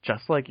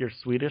Just like your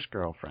Swedish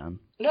girlfriend.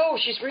 No,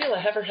 she's real.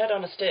 I have her head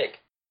on a stick.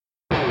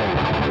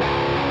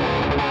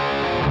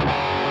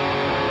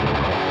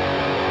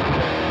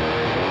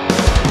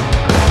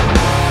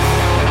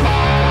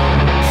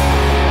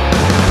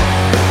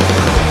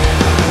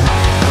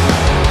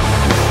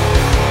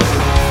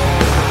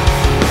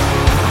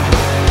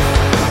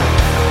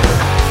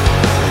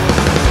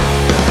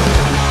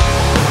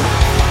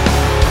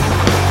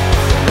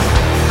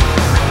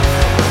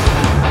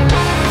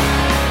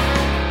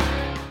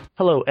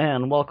 Hello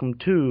and welcome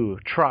to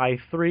Try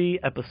 3,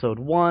 Episode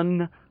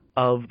 1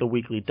 of the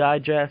Weekly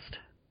Digest.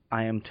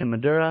 I am Tim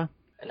Madura.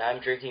 And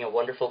I'm drinking a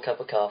wonderful cup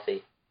of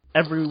coffee.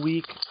 Every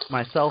week,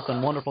 myself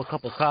and Wonderful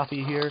Cup of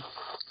Coffee here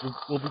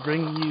will be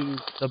bringing you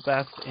the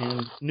best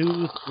in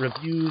news,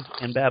 reviews,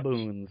 and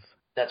baboons.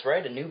 That's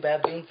right, a new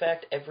baboon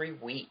fact every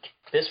week.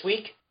 This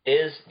week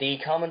is the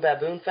common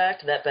baboon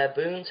fact that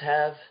baboons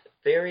have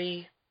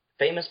very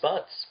famous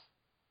butts.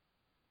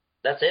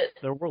 That's it.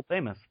 They're world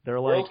famous. They're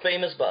like World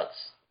famous butts.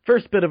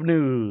 First bit of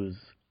news.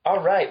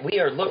 All right, we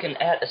are looking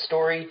at a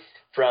story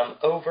from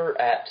over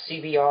at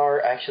CBR.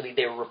 Actually,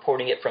 they were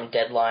reporting it from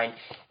Deadline.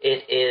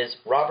 It is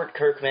Robert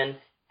Kirkman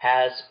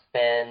has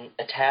been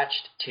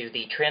attached to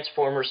the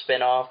Transformers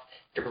spinoff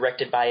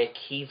directed by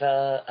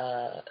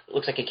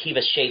looks like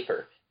Akiva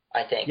Schaffer,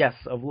 I think. Yes,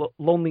 of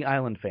Lonely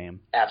Island fame.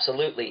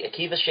 Absolutely.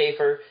 Akiva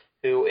Schaffer,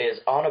 who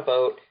is on a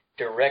boat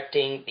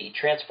directing the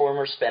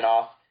Transformers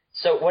spinoff.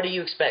 So what do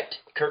you expect?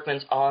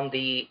 Kirkman's on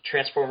the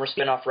Transformers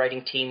spinoff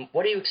writing team.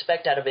 What do you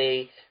expect out of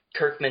a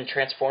Kirkman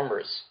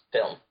Transformers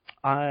film?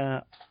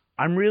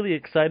 I'm really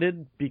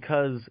excited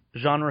because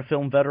genre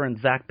film veteran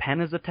Zach Penn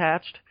is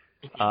attached.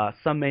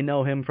 Some may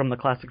know him from the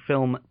classic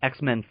film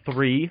X-Men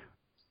 3.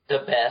 The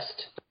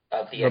best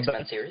of the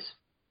X-Men series.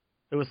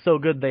 It was so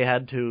good they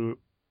had to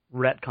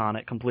retcon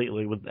it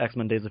completely with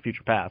X-Men Days of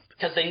Future Past.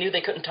 Because they knew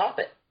they couldn't top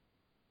it.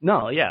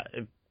 No, yeah.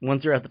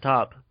 Once you're at the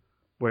top,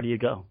 where do you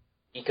go?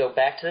 You go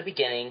back to the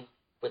beginning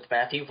with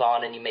Matthew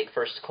Vaughn and you make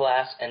First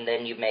Class, and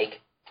then you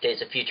make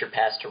Days of Future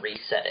Past to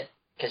reset it.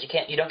 Because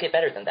you don't get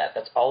better than that.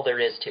 That's all there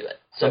is to it.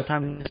 So,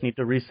 sometimes you just need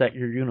to reset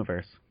your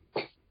universe.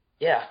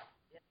 Yeah,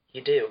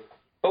 you do.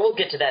 But we'll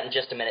get to that in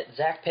just a minute.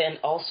 Zach Penn,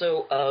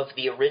 also of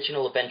the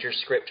original Avengers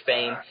script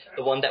fame,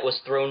 the one that was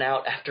thrown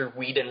out after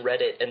Whedon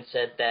read it and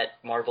said that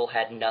Marvel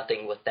had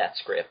nothing with that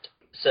script.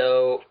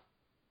 So,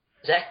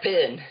 Zach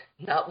Penn,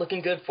 not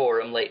looking good for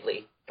him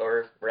lately.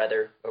 Or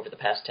rather, over the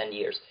past 10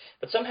 years.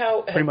 But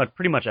somehow...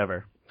 Pretty much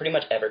ever. Pretty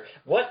much ever.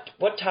 What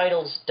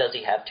titles does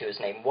he have to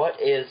his name?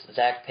 What is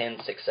Zach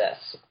Penn's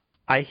success?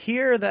 I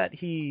hear that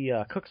he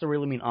cooks a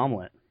really mean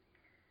omelet.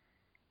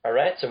 All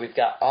right, so we've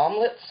got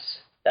omelets.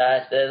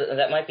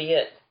 That might be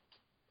it.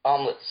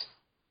 Omelets.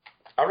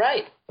 All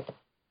right.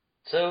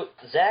 So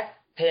Zach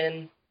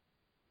Penn,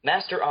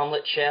 master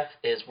omelet chef,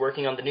 is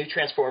working on the new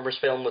Transformers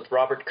film with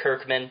Robert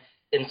Kirkman.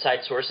 Inside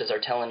sources are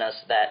telling us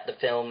that the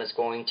film is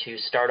going to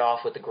start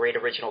off with a great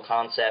original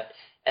concept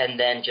and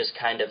then just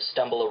kind of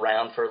stumble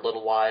around for a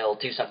little while,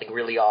 do something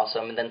really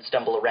awesome, and then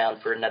stumble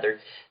around for another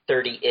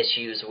 30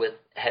 issues with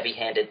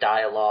heavy-handed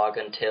dialogue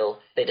until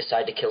they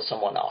decide to kill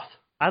someone off.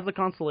 As a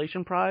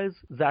consolation prize,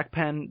 Zach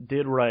Penn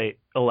did write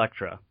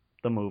Elektra,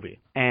 the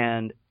movie.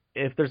 And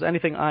if there's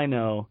anything I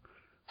know,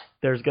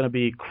 there's going to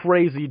be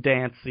crazy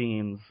dance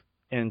scenes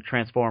in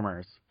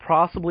Transformers.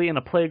 Possibly in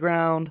a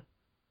playground,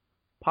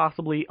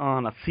 possibly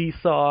on a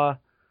seesaw.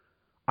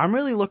 I'm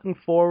really looking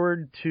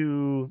forward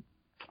to,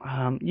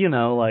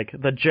 like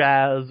the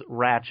Jazz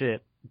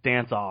Ratchet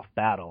dance-off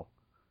battle.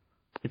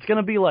 It's going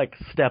to be like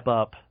Step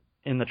Up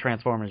in the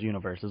Transformers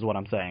universe, is what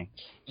I'm saying.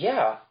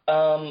 Yeah,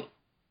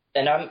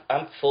 and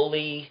I'm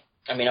fully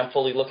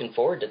looking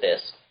forward to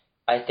this.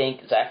 I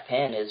think Zach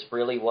Penn is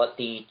really what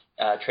the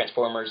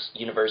Transformers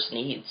universe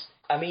needs.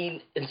 I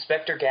mean,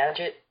 Inspector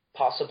Gadget,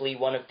 possibly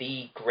one of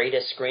the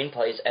greatest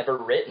screenplays ever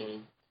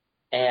written.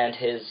 And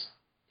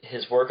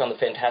his work on the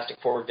Fantastic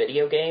Four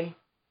video game,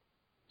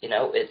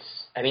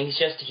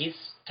 he's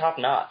top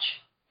notch.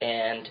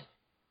 And,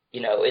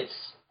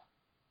 it's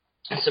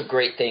some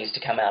great things to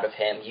come out of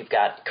him. You've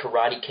got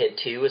Karate Kid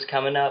 2 is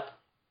coming up,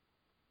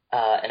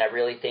 and I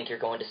really think you're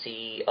going to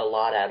see a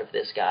lot out of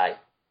this guy.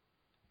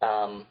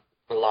 A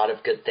lot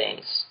of good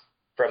things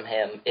from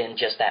him in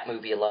just that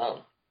movie alone.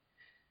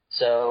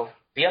 So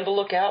be on the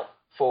lookout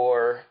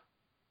for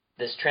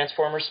this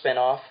Transformers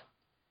spinoff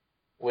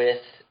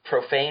with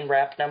profane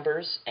rap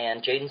numbers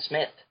and Jaden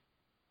Smith.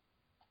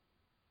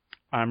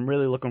 I'm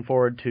really looking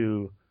forward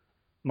to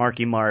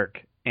Marky Mark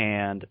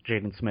and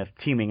Jaden Smith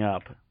teaming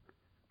up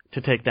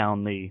to take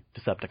down the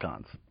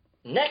Decepticons.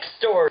 Next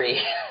story.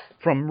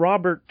 From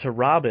Robert to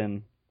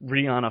Robin,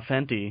 Rihanna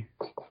Fenty.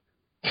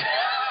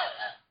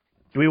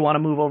 Do we want to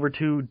move over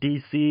to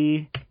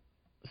DC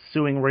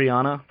suing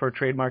Rihanna for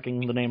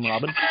trademarking the name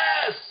Robin?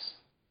 Yes!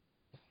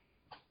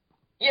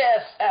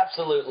 Yes,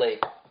 absolutely.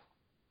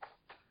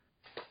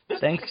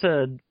 Thanks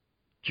to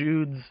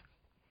Jude's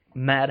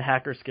mad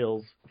hacker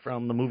skills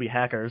from the movie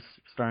Hackers,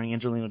 starring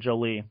Angelina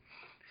Jolie,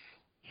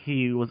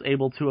 he was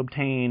able to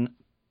obtain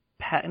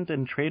patent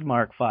and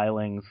trademark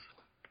filings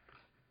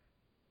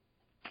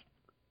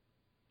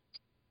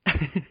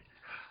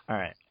All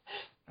right.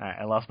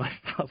 I lost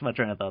my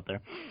train of thought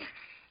there.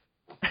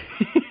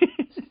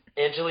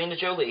 Angelina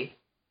Jolie.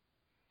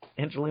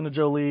 Angelina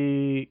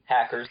Jolie.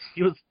 Hackers.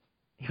 He was.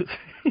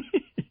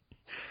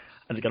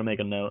 I just gotta make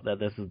a note that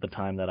this is the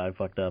time that I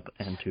fucked up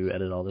and to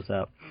edit all this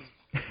out.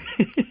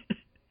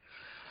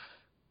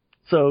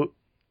 So,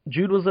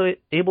 Jude was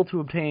able to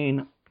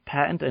obtain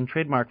patent and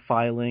trademark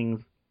filings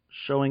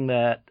showing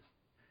that,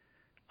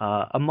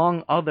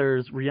 among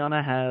others,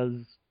 Rihanna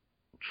has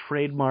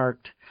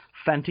trademarked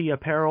Fenty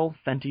Apparel,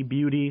 Fenty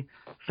Beauty,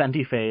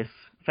 Fenty Face,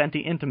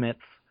 Fenty Intimates,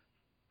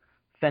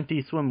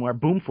 Fenty Swimwear,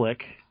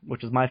 Boomflick,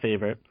 which is my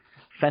favorite,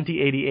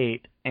 Fenty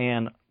 88,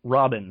 and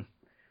Robin.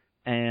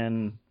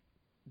 And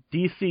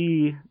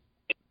DC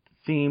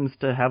seems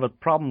to have a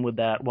problem with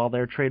that, while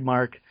their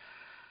trademark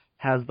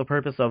has the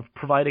purpose of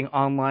providing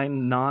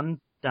online,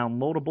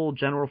 non-downloadable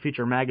general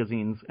feature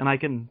magazines, and I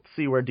can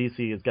see where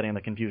DC is getting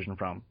the confusion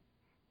from.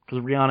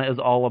 Because Rihanna is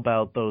all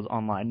about those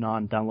online,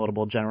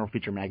 non-downloadable general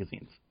feature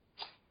magazines.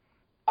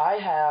 I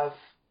have...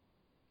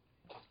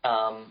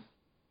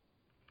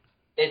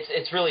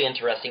 It's really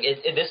interesting.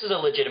 This is a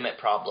legitimate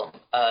problem.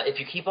 If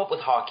you keep up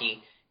with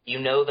hockey, you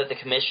know that the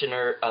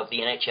commissioner of the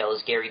NHL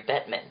is Gary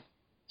Bettman.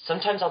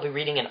 Sometimes I'll be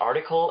reading an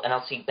article and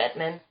I'll see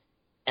Bettman,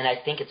 and I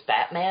think it's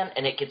Batman,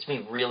 and it gets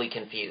me really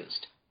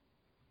confused.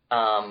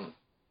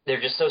 They're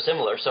just so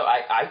similar. So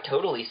I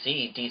totally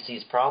see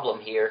DC's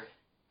problem here,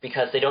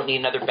 because they don't need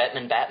another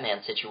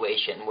Batman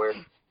situation where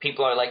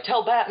people are like,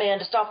 tell Batman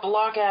to stop the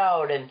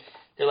lockout, and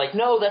they're like,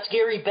 no, that's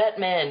Gary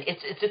Bettman.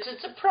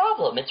 It's a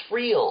problem. It's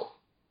real.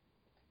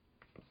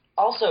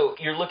 Also,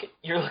 you're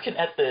looking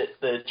at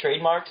the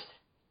trademarks.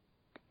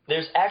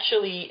 There's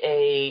actually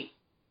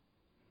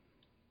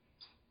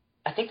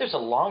I think there's a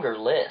longer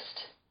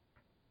list.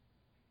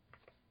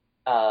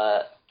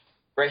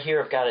 Right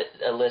here I've got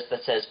a list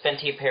that says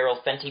Fenty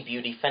Apparel, Fenty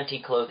Beauty,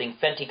 Fenty Clothing,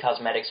 Fenty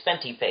Cosmetics,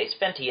 Fenty Face,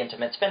 Fenty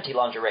Intimates, Fenty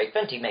Lingerie,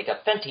 Fenty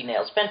Makeup, Fenty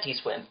Nails, Fenty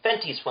Swim,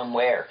 Fenty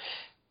Swimwear.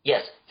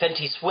 Yes,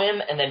 Fenty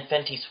Swim and then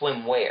Fenty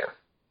Swimwear.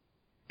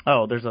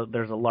 Oh, there's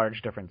a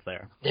large difference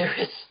there. There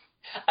is.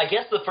 I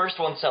guess the first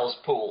one sells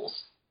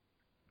pools.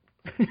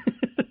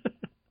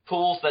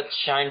 Pools that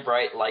shine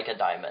bright like a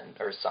diamond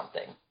or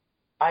something.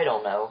 I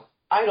don't know.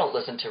 I don't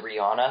listen to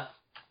Rihanna.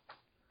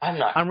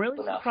 I'm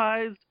really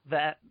surprised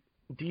that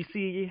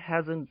DC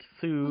hasn't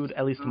sued,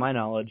 at least to my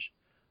knowledge,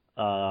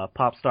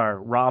 pop star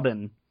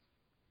Robin,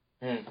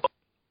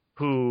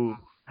 who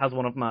has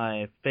one of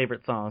my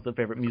favorite songs and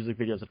favorite music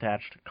videos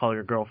attached, Call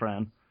Your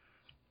Girlfriend.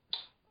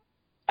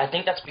 I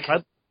think that's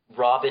because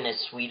Robin is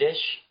Swedish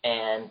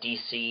and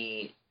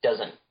DC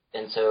doesn't,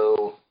 and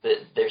so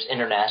there's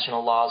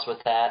international laws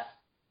with that.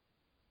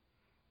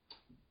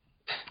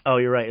 Oh,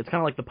 you're right. It's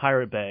kind of like the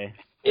Pirate Bay.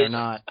 They're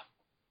not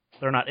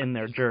in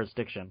their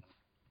jurisdiction.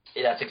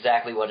 That's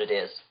exactly what it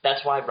is.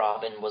 That's why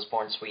Robin was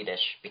born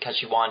Swedish, because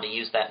she wanted to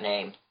use that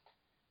name,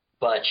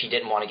 but she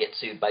didn't want to get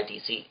sued by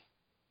DC.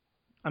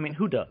 I mean,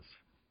 who does?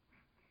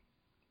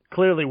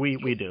 Clearly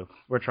we do.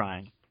 We're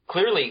trying.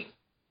 Clearly,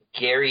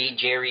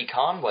 Jerry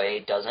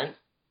Conway doesn't,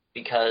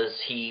 because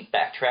he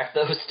backtracked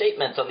those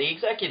statements on the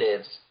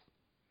executives.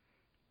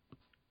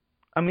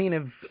 I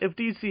mean, if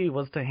DC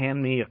was to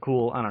hand me a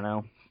cool, I don't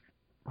know,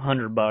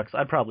 $100,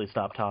 I'd probably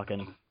stop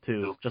talking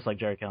too, just like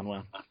Jerry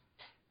Conway.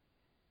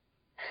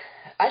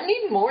 I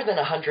need more than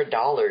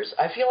 $100.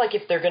 I feel like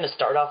if they're going to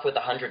start off with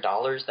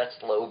 $100, that's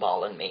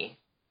lowballing me.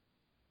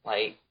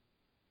 Like,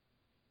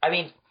 I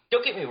mean,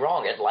 don't get me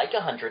wrong, I'd like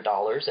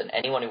 $100, and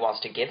anyone who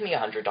wants to give me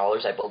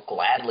 $100, I will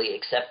gladly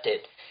accept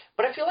it.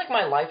 But I feel like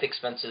my life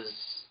expenses,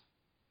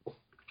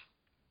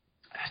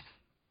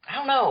 I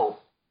don't know.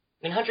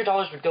 I mean,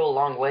 $100 would go a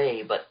long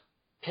way, but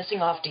pissing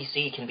off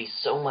DC can be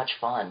so much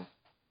fun.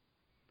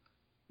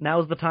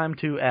 Now's the time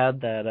to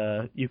add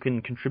that you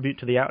can contribute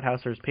to the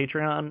Outhousers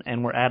Patreon,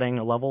 and we're adding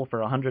a level for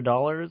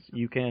 $100.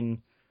 You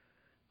can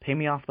pay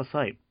me off the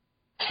site.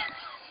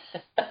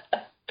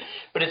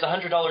 But it's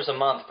 $100 a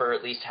month for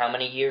at least how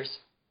many years?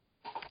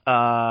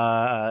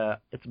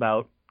 It's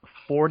about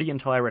 40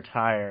 until I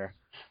retire,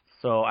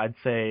 so I'd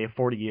say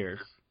 40 years.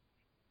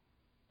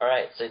 All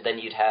right, so then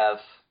you'd have,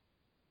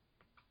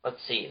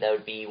 let's see, that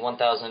would be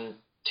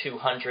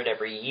 $1,200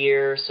 every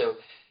year, so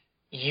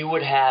you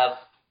would have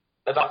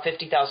about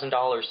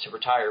 $50,000 to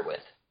retire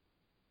with.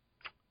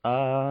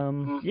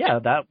 Yeah,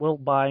 that will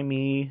buy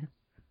me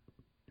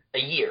a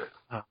year.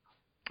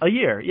 A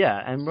year, yeah,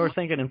 and we're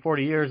thinking in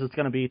 40 years it's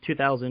going to be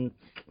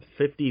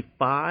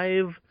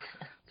 2055.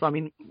 So I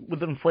mean,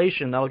 with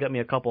inflation, that'll get me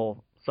a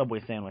couple Subway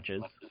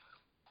sandwiches,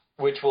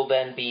 which will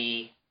then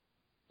be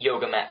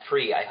yoga mat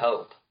free, I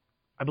hope.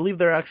 I believe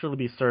they'll actually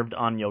be served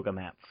on yoga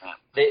mats.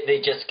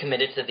 They just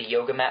committed to the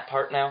yoga mat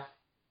part now?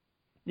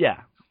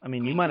 Yeah. I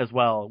mean, you might as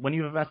well. When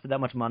you've invested that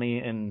much money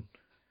in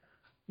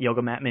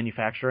yoga mat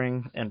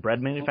manufacturing and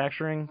bread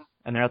manufacturing,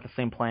 and they're at the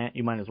same plant,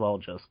 you might as well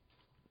just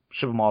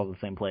ship them all to the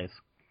same place.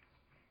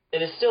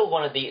 That's still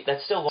one of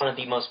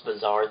the most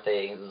bizarre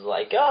things.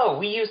 Like, oh,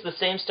 we use the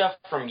same stuff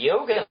from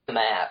yoga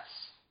mats.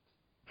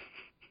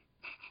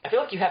 I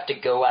feel like you have to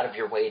go out of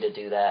your way to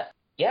do that.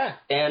 Yeah,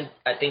 and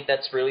I think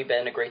that's really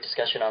been a great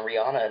discussion on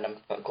Rihanna, and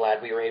I'm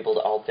glad we were able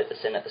to all fit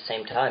this in at the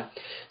same time.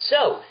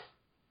 So,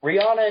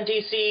 Rihanna and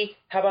DC,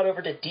 how about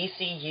over to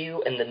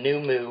DCU and the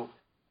new Moo?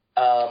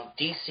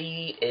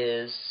 DC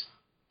is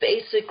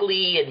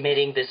basically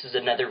admitting this is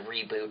another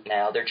reboot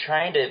now. They're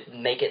trying to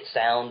make it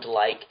sound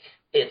like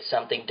it's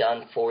something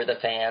done for the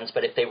fans,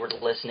 but if they were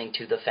listening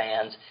to the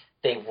fans,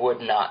 they would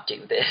not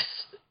do this.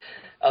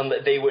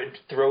 They would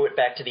throw it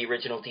back to the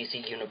original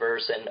DC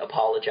universe and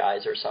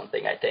apologize or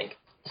something, I think.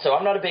 So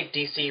I'm not a big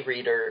DC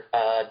reader.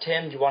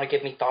 Tim, do you want to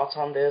give me thoughts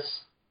on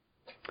this?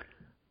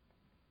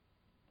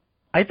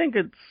 I think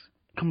it's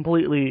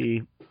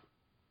completely,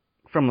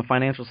 from the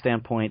financial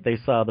standpoint, they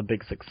saw the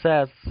big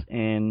success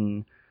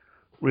in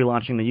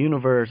relaunching the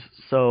universe.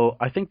 So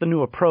I think the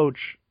new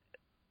approach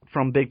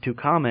from Big Two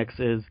Comics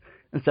is,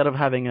 instead of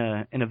having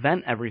an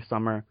event every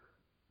summer,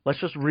 let's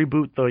just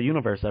reboot the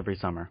universe every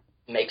summer.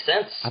 Makes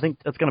sense. I think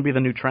that's going to be the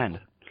new trend.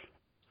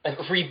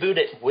 Reboot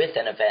it with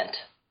an event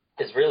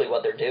is really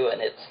what they're doing.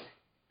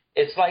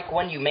 It's like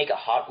when you make a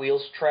Hot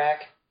Wheels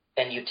track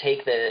and you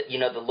take the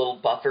little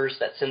buffers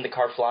that send the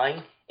car flying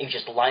and you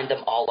just line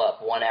them all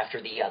up one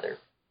after the other.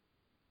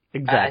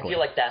 Exactly. I feel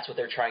like that's what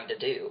they're trying to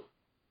do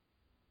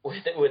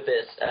with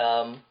this.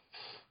 And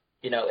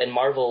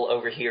Marvel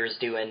over here is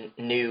doing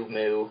new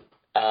Moo,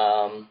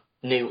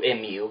 new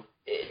MU.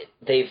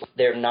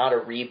 They're not a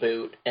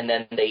reboot, and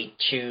then they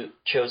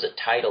chose a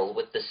title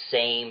with the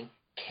same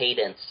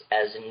cadence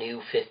as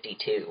New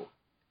 52.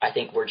 I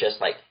think we're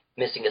just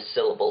missing a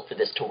syllable for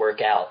this to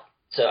work out.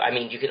 So I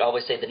mean, you could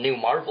always say the new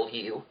Marvel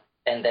U,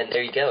 and then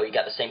there you go. You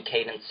got the same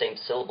cadence, same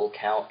syllable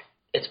count.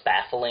 It's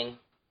baffling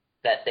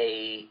that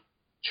they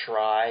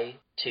try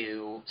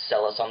to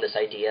sell us on this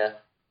idea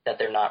that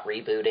they're not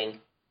rebooting.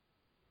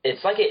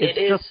 It's like it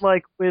is just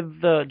like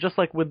with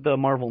the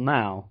Marvel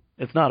Now.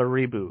 It's not a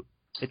reboot.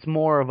 It's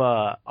more of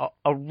a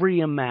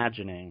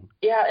reimagining.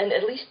 Yeah, and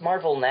at least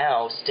Marvel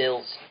Now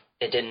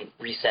it didn't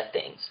reset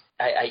things.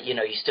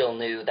 You still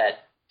knew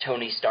that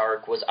Tony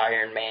Stark was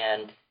Iron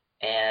Man,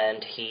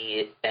 and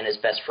he and his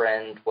best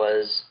friend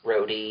was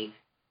Rhodey,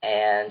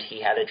 and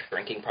he had a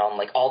drinking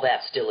problem. All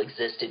that still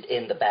existed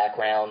in the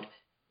background.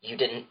 You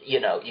didn't,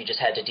 you just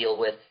had to deal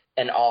with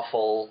an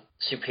awful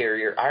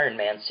Superior Iron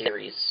Man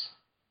series,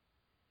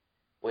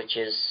 which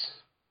is,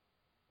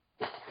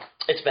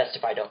 it's best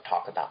if I don't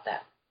talk about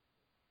that.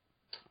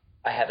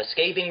 I have a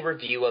scathing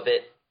review of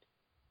it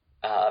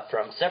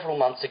from several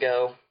months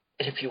ago.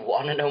 And if you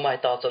want to know my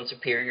thoughts on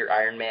Superior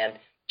Iron Man,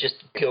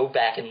 just go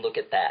back and look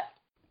at that.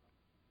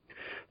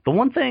 The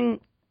one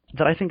thing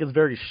that I think is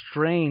very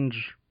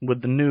strange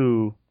with the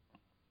new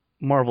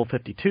Marvel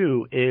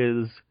 52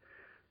 is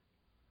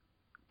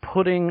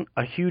putting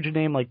a huge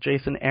name like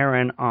Jason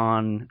Aaron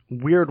on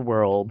Weird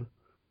World,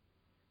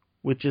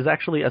 which is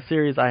actually a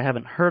series I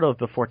haven't heard of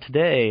before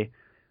today.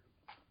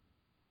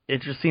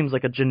 It just seems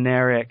like a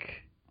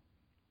generic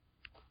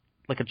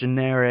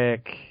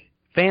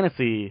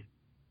fantasy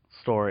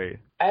story.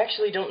 I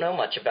actually don't know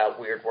much about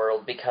Weird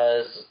World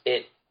because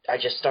I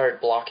just started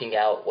blocking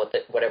out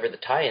whatever the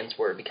tie-ins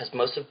were because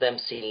most of them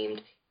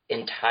seemed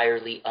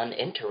entirely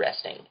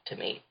uninteresting to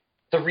me.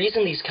 The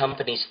reason these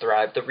companies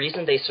thrive, the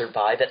reason they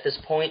survive at this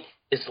point,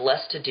 is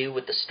less to do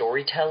with the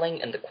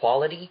storytelling and the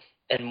quality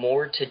and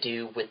more to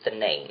do with the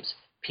names.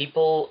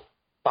 People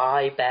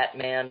buy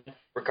Batman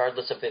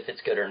regardless of if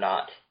it's good or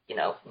not.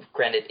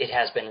 Granted, it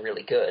has been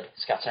really good.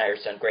 Scott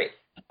Snyder's done great.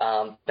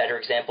 Better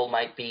example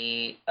might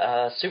be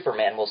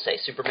Superman, we'll say.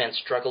 Superman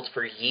struggled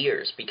for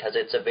years because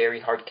it's a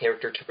very hard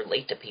character to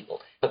relate to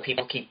people. But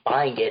people keep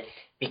buying it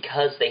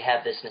because they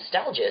have this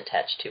nostalgia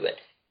attached to it.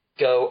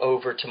 Go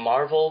over to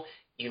Marvel,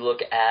 you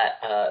look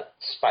at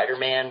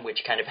Spider-Man,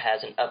 which kind of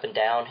has an up and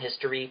down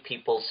history.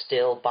 People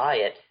still buy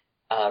it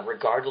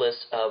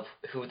regardless of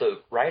who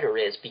the writer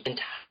is.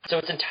 So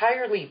it's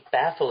entirely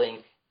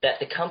baffling that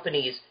the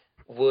companies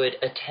would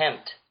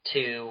attempt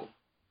to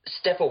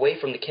step away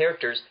from the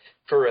characters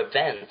for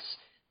events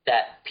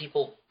that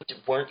people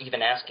weren't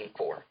even asking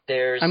for.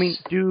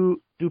 Do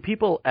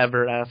people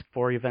ever ask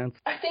for events?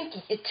 I think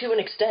to an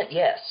extent,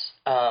 yes.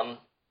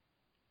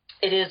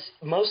 It is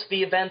most of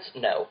the events,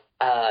 no.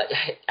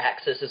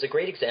 Axis is a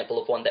great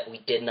example of one that we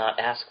did not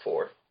ask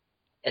for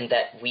and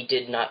that we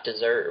did not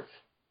deserve.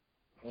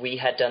 We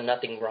had done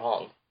nothing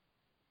wrong.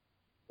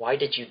 Why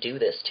did you do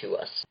this to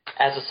us?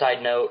 As a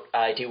side note,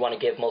 I do want to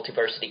give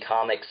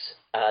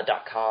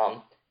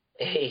multiversitycomics.com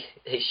a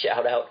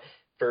shout out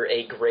for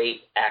a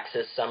great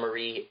Axis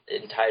summary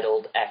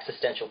entitled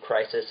Existential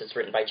Crisis. It's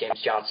written by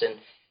James Johnson,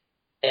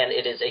 and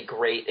it is a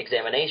great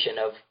examination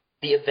of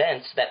the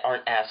events that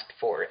aren't asked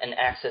for, and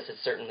Axis is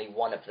certainly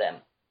one of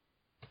them.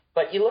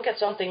 But you look at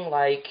something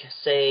like,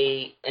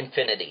 say,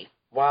 Infinity.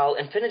 While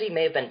Infinity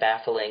may have been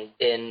baffling,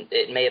 and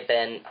it may have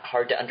been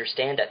hard to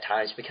understand at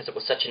times because it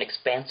was such an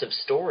expansive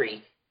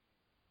story,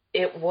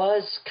 it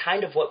was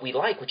kind of what we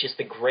like, which is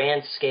the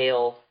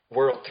grand-scale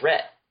world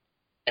threat.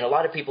 And a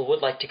lot of people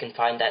would like to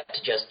confine that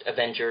to just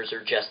Avengers or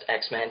just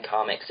X-Men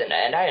comics, and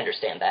I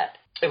understand that.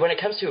 But when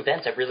it comes to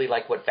events, I really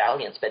like what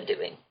Valiant's been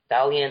doing.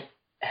 Valiant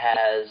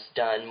has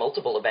done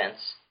multiple events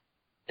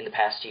in the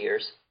past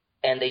years,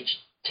 and they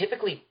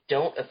typically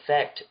don't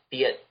affect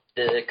the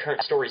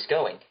current stories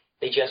going.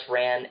 They just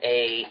ran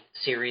a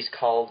series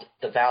called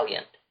The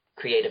Valiant.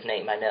 Creative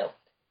name, I know.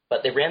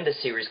 But they ran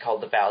this series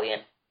called The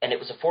Valiant, and it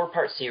was a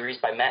 4-part series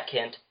by Matt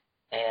Kindt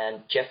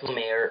and Jeff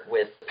Lemire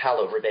with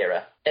Paulo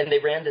Rivera. And they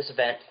ran this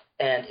event,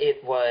 and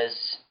it was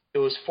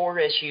 4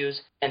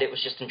 issues, and it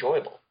was just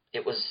enjoyable.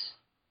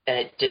 And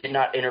it did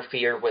not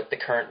interfere with the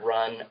current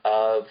run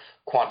of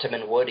Quantum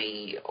and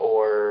Woody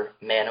or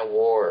Man of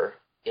War.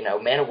 You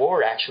know, Man of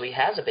War actually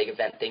has a big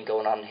event thing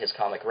going on in his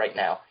comic right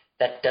now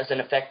that doesn't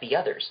affect the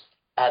others.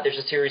 There's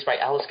a series by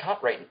Alice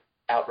Cott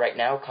out right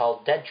now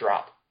called Dead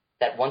Drop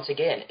that, once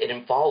again, it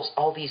involves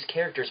all these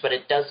characters, but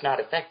it does not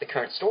affect the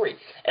current story.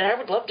 And I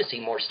would love to see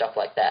more stuff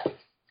like that.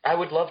 I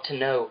would love to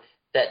know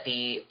that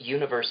the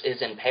universe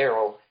is in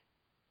peril,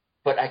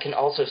 but I can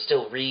also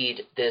still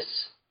read this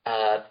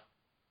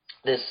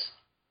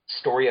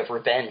story of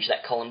revenge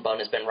that Cullen Bunn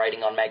has been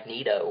writing on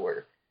Magneto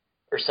or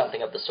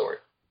something of the sort.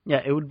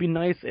 Yeah, it would be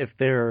nice if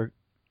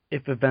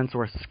events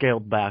were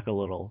scaled back a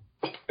little.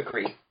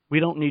 Agreed. We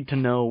don't need to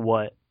know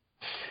what...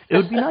 It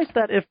would be nice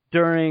that if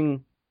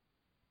during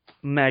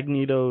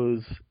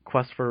Magneto's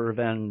quest for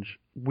revenge,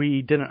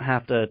 we didn't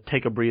have to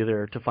take a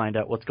breather to find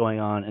out what's going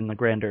on in the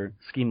grander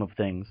scheme of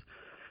things.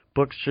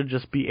 Books should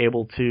just be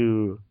able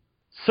to...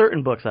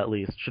 Certain books, at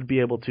least, should be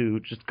able to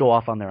just go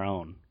off on their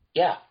own.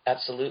 Yeah,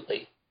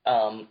 absolutely.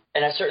 And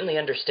I certainly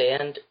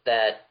understand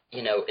that,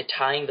 you know,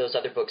 tying those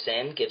other books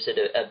in gives it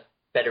a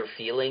better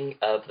feeling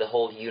of the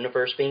whole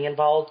universe being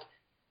involved.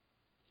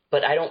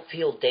 But I don't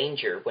feel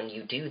danger when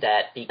you do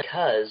that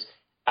because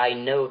I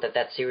know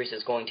that series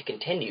is going to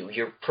continue.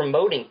 You're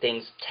promoting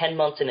things 10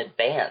 months in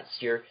advance.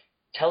 You're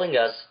telling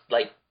us,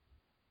 like,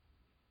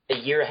 a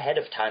year ahead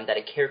of time that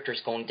a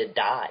character's going to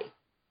die.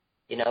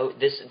 You know,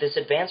 this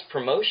advanced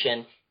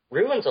promotion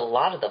ruins a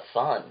lot of the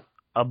fun.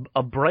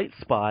 A bright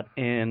spot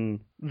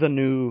in the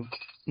new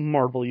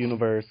Marvel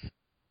Universe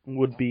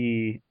would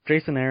be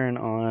Jason Aaron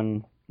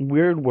on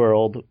Weird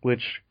World,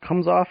 which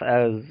comes off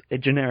as a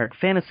generic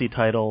fantasy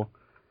title,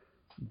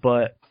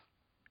 but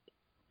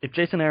if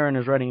Jason Aaron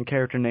is writing a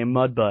character named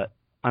Mudbutt,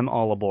 I'm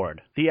all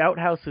aboard. The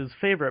Outhouse's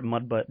favorite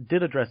Mudbutt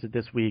did address it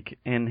this week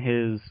in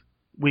his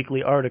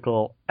weekly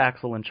article,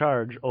 Axel in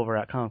Charge, over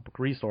at Comic Book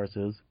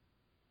Resources.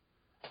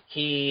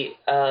 He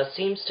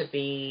seems to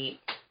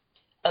be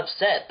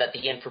upset that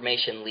the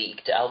information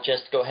leaked. I'll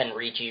just go ahead and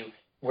read you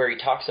where he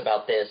talks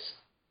about this.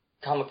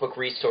 Comic Book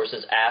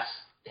Resources asks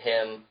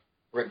him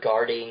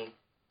regarding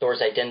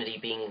Thor's identity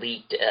being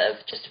leaked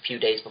just a few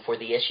days before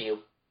the issue.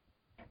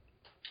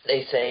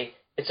 They say,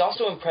 "It's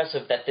also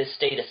impressive that this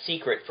stayed a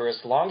secret for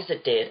as long as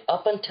it did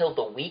up until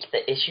the week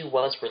the issue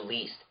was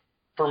released.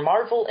 For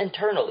Marvel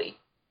internally,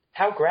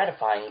 how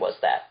gratifying was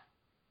that?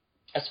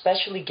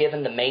 Especially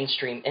given the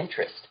mainstream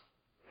interest."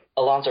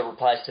 Alonso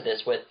replies to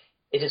this with,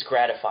 "It is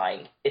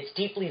gratifying. It's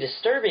deeply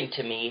disturbing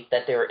to me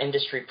that there are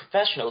industry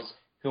professionals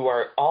who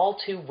are all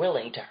too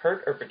willing to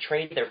hurt or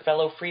betray their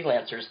fellow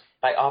freelancers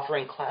by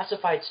offering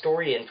classified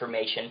story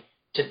information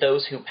to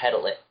those who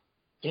peddle it.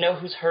 You know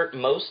who's hurt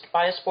most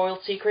by a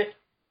spoiled secret?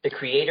 The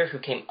creator who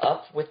came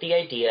up with the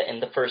idea in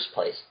the first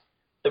place.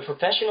 The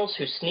professionals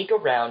who sneak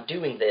around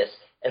doing this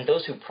and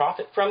those who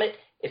profit from it,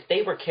 if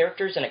they were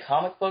characters in a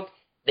comic book,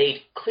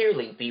 they'd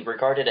clearly be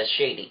regarded as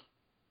shady."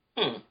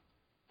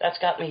 That's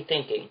got me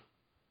thinking.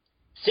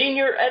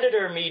 Senior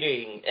editor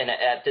meeting! And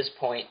at this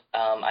point,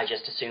 I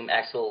just assume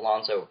Axel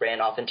Alonso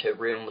ran off into a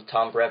room with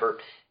Tom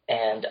Brevoort,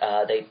 and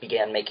they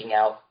began making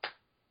out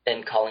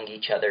and calling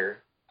each other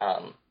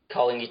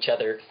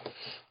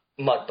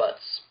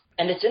mudbutts.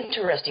 And it's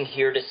interesting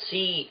here to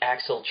see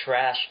Axel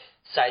trash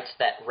sites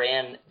that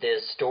ran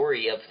this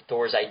story of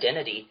Thor's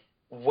identity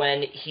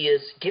when he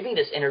is giving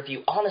this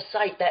interview on a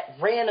site that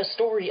ran a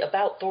story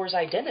about Thor's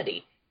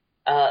identity.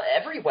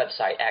 Every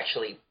website,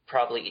 actually,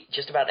 probably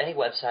just about any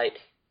website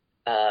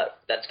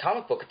that's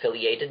comic book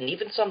affiliated, and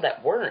even some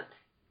that weren't,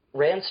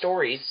 ran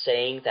stories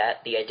saying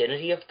that the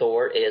identity of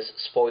Thor is,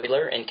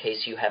 spoiler in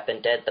case you have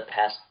been dead the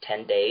past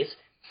 10 days,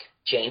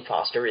 Jane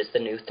Foster is the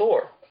new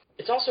Thor.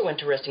 It's also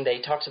interesting that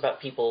he talks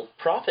about people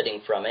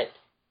profiting from it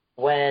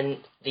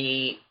when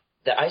the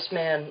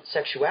Iceman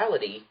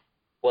sexuality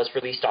was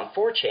released on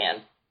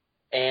 4chan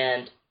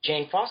and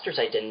Jane Foster's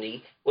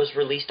identity was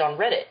released on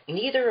Reddit,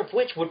 neither of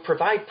which would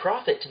provide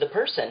profit to the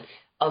person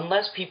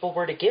unless people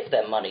were to give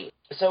them money.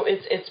 So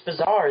it's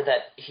bizarre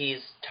that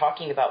he's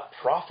talking about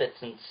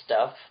profits and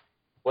stuff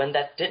when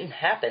that didn't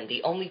happen.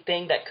 The only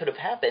thing that could have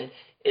happened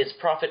is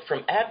profit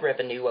from ad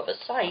revenue of a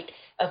site,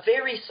 a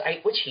very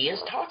site which he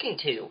is talking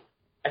to.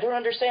 I don't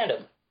understand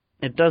him.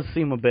 It does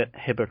seem a bit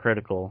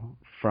hypocritical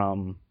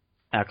from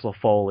Axel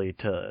Foley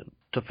to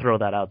throw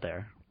that out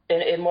there.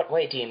 In what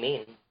way do you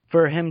mean?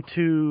 For him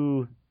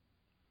to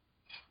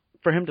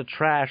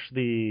trash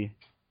the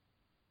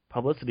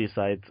publicity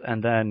sites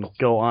and then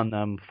go on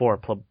them for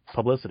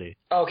publicity.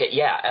 Okay,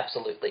 yeah,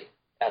 absolutely.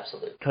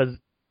 Because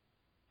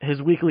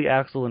his weekly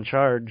Axel in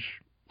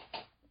Charge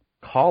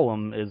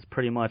column is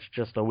pretty much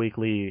just a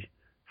weekly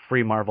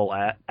free Marvel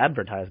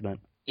advertisement.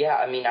 Yeah,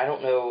 I mean, I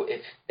don't know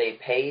if they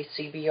pay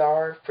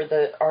CBR for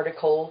the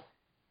article.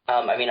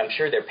 I mean, I'm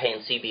sure they're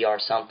paying CBR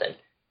something,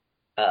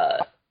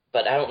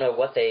 but I don't know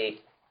what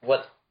they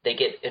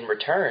get in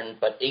return.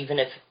 But even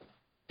if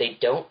they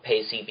don't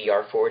pay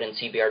CBR for it and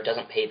CBR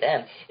doesn't pay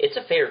them, it's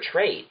a fair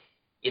trade.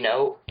 You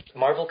know,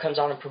 Marvel comes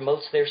on and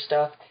promotes their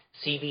stuff.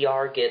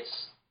 CBR gets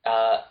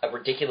a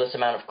ridiculous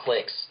amount of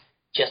clicks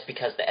just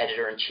because the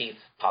editor-in-chief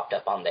popped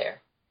up on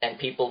there, and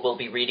people will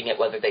be reading it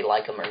whether they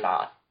like them or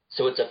not.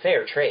 So it's a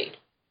fair trade.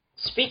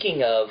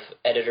 Speaking of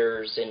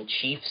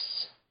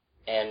editors-in-chiefs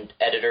and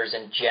editors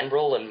in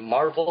general and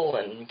Marvel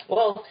and,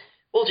 well,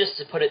 we'll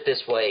just put it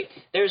this way.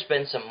 There's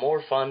been some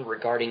more fun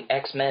regarding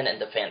X-Men and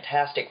the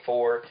Fantastic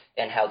Four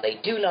and how they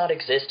do not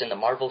exist in the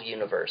Marvel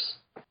Universe.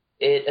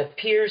 It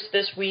appears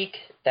this week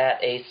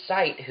that a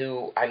site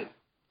who I'm,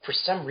 for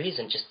some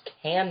reason, just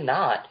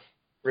cannot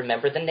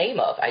remember the name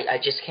of. I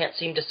just can't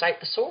seem to cite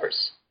the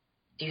source.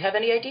 Do you have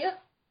any idea?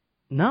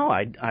 No,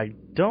 I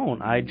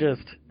don't.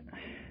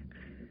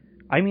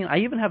 I mean, I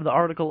even have the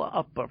article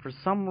up, but for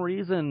some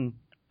reason,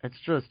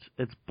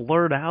 it's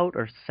blurred out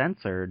or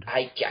censored.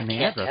 I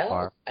can't tell.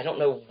 Bar. I don't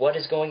know what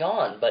is going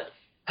on, but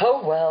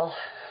oh well.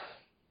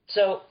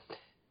 So,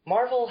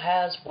 Marvel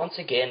has once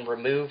again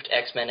removed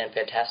X-Men and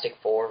Fantastic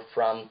Four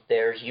from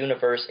their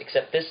universe,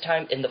 except this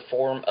time in the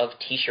form of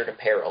t-shirt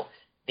apparel.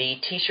 The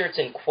t-shirts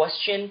in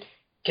question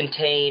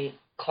contain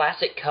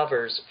classic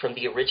covers from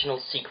the original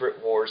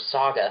Secret Wars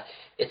saga.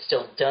 It's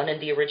still done in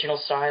the original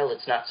style.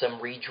 It's not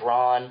some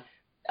redrawn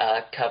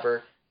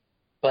cover,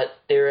 but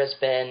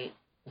X-Men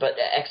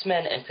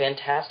and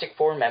Fantastic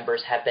Four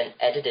members have been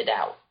edited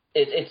out.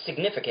 It's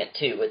significant,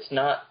 too. It's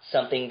not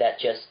something that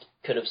just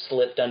could have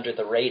slipped under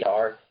the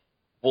radar.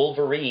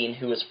 Wolverine,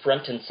 who was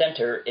front and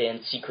center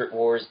in Secret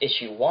Wars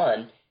issue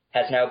 1,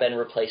 has now been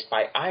replaced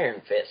by Iron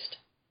Fist,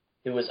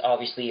 who was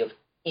obviously of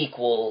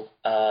equal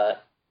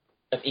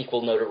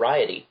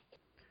notoriety.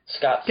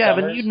 Scott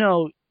Gavin,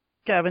 Summers...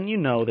 Gavin, you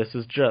know this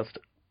is just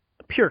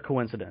pure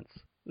coincidence.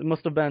 It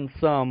must have been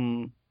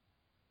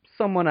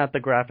someone at the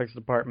graphics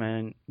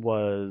department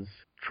was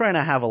trying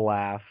to have a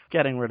laugh,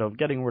 getting rid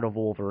of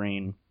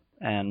Wolverine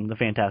and the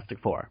Fantastic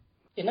Four.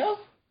 You know,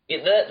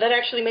 that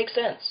actually makes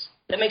sense.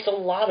 That makes a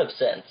lot of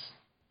sense.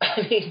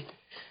 I mean,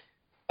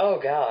 oh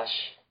gosh.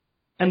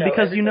 And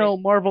because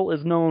Marvel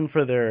is known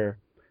for their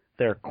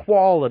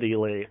quality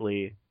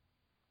lately.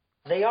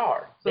 They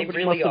are. They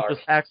really must have are.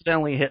 Just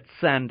accidentally hit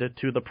send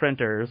to the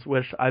printers,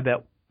 which I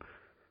bet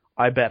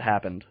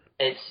happened.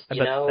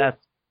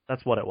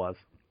 That's what it was.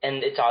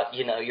 And it's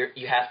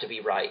you have to be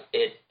right.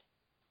 It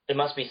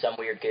must be some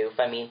weird goof.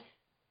 I mean,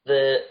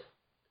 the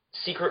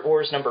Secret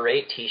Wars number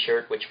 8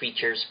 T-shirt, which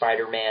features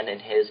Spider-Man in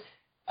his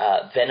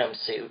Venom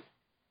suit.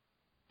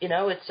 You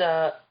know, it's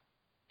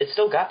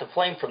still got the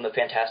flame from the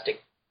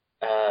Fantastic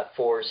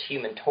Four's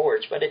Human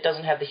Torch, but it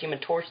doesn't have the Human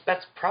Torch.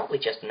 That's probably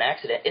just an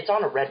accident. It's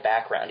on a red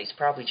background. He's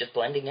probably just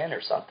blending in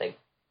or something.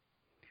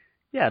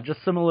 Yeah,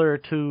 just similar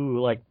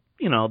to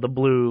the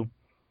blue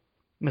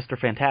Mr.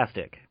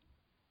 Fantastic.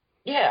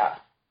 Yeah.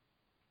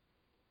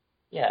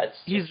 Yeah,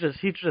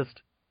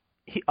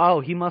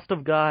 he must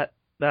have got,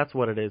 that's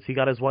what it is. He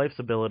got his wife's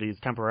abilities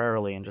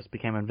temporarily and just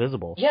became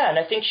invisible. Yeah, and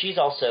I think she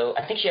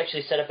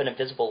actually set up an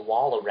invisible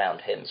wall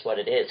around him is what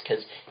it is,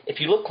 because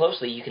if you look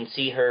closely, you can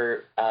see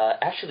her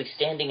actually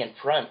standing in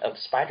front of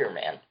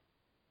Spider-Man.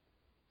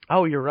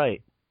 Oh, you're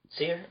right.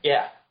 See her?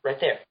 Yeah, right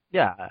there.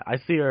 Yeah, I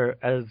see her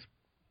as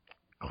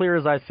clear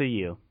as I see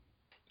you.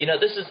 You know,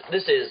 this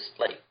is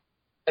like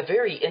a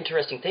very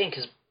interesting thing,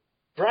 because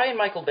Brian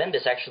Michael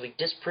Bendis actually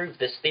disproved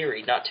this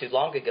theory not too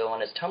long ago on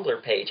his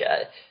Tumblr page.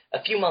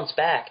 A few months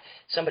back,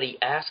 somebody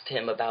asked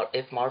him about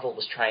if Marvel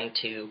was trying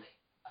to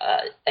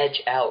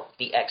edge out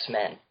the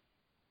X-Men,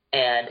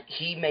 and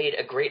he made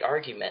a great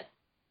argument.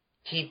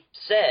 He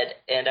said,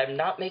 and I'm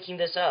not making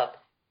this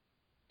up,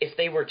 if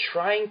they were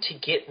trying to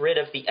get rid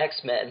of the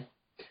X-Men,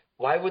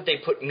 why would they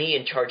put me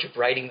in charge of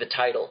writing the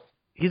title?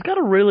 He's got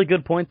a really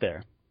good point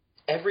there.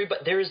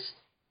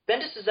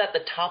 Bendis is at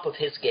the top of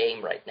his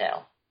game right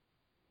now.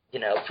 You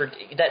know, for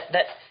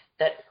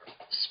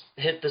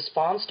the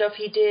Spawn stuff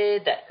he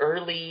did, that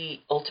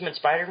early Ultimate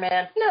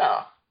Spider-Man,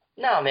 no,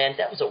 man,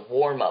 that was a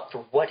warm-up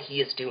for what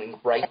he is doing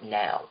right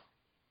now.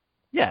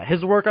 Yeah,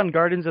 his work on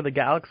Guardians of the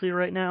Galaxy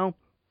right now,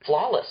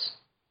 flawless.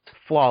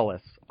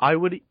 I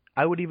would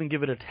even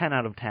give it a 10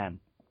 out of 10.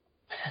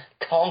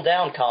 Calm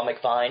down, Comic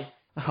Vine.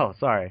 Oh,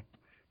 sorry.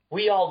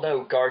 We all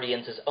know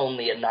Guardians is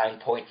only a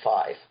 9.5,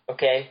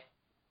 okay?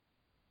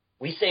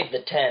 We saved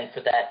the 10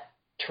 for that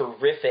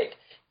terrific,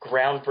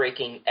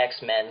 groundbreaking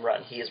X-Men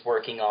run he is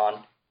working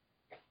on.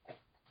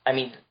 I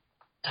mean,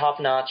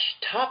 top-notch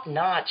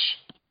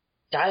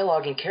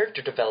dialogue and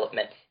character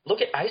development.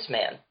 Look at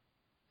Iceman.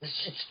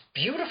 It's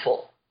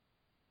beautiful.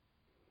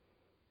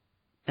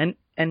 And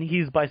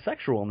he's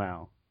bisexual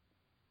now.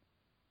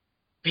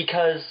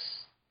 Because,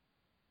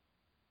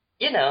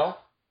 that's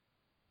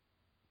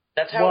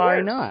how Why it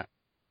works. not?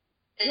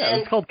 Yeah,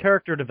 it's called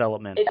character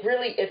development. It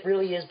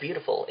really is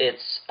beautiful.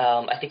 It's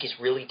I think he's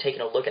really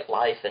taken a look at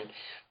life, and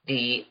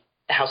the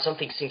how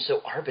something seems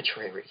so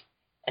arbitrary.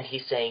 And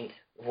he's saying,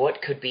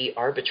 what could be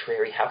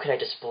arbitrary? How could I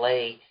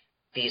display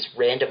these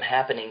random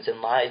happenings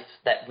in life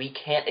that we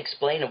can't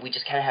explain, and we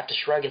just kind of have to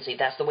shrug and say,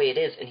 that's the way it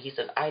is. And he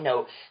says, I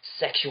know,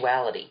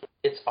 sexuality.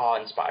 It's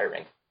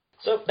awe-inspiring.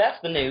 So that's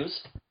the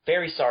news.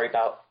 Very,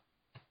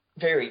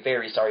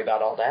 very sorry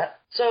about all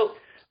that. So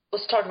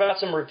let's talk about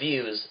some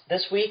reviews.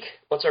 This week,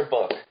 what's our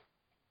book?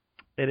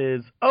 It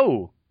is,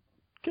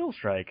 Kill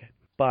Strike,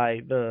 by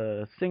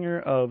the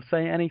singer of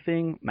Say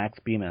Anything, Max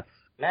Bemis.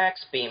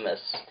 Max Bemis,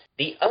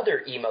 the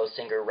other emo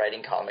singer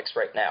writing comics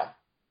right now.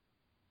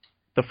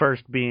 The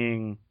first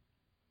being...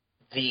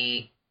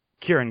 The...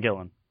 Kieran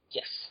Gillen.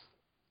 Yes,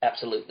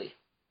 absolutely.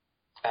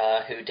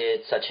 Who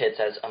did such hits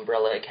as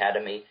Umbrella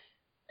Academy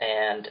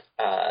and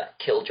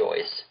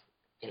Killjoys,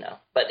 you know.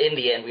 But in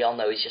the end, we all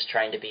know he's just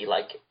trying to be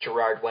like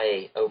Gerard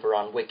Way over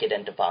on Wicked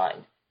and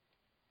Divine.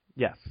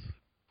 Yes.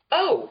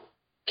 Oh,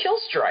 Kill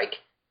Strike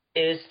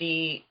is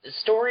the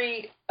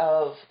story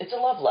of... It's a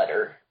love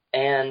letter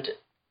and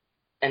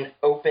an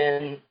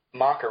open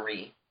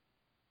mockery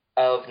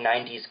of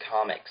 90s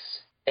comics.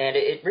 And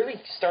it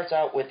really starts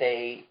out with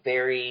a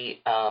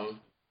very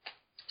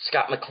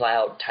Scott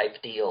McCloud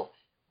type deal,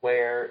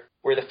 where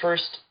the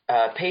first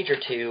page or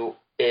two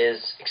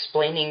is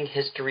explaining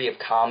history of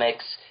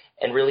comics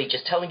and really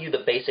just telling you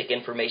the basic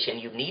information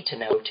you need to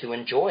know to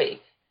enjoy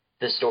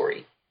the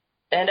story.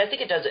 And I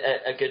think it does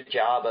a good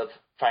job of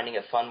finding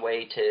a fun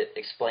way to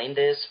explain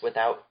this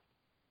without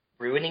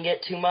ruining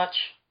it too much.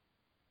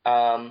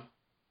 I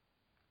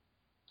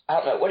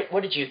don't know.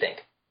 What did you think?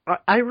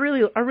 I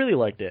really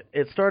liked it.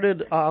 It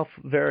started off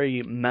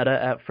very meta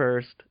at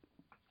first,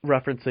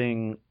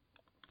 referencing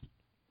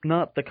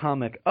not the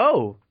comic,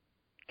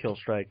 Kill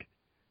Strike,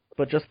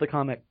 but just the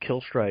comic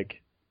Kill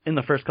Strike in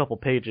the first couple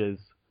pages,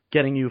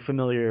 getting you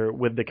familiar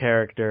with the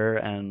character.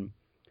 And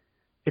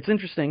it's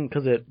interesting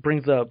because it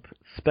brings up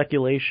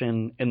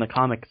speculation in the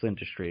comics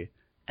industry.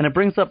 And it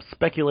brings up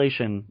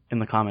speculation in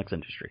the comics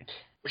industry.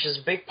 Which is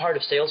a big part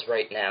of sales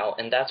right now,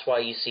 and that's why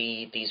you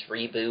see these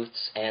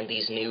reboots and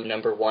these new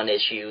 #1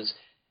 issues.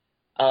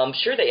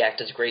 Sure, they act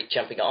as great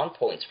jumping-on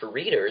points for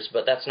readers,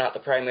 but that's not the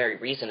primary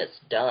reason it's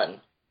done.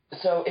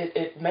 So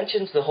it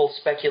mentions the whole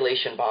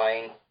speculation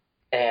buying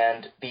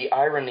and the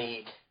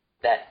irony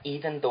that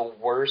even the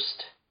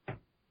worst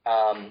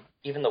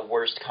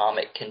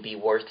comic can be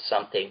worth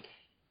something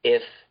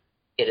if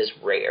it is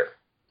rare.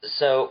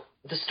 So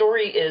the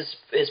story is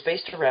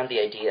based around the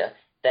idea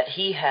that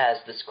he has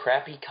this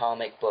crappy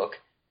comic book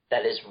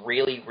that is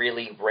really,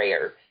 really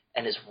rare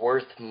and is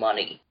worth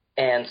money.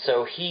 And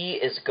so he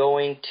has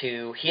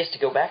to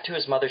go back to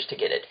his mother's to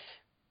get it,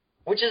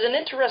 which is an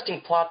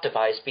interesting plot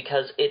device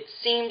because it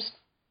seems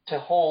to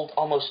hold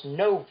almost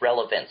no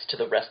relevance to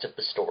the rest of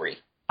the story.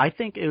 I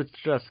think it's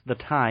just the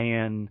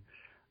tie-in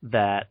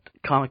that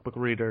comic book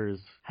readers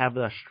have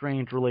a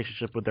strange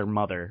relationship with their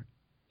mother.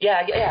 Yeah,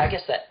 I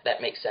guess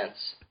that makes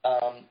sense.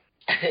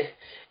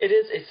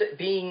 It's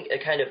being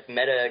a kind of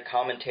meta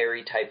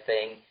commentary type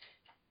thing.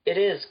 It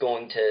is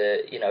going to,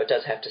 it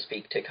does have to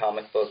speak to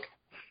comic book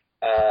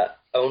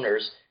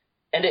owners.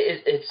 And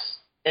it's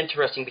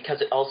interesting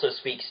because it also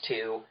speaks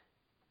to,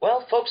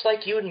 well, folks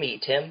like you and me,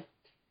 Tim.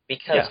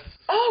 Because,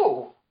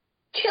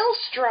 Kill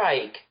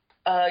Strike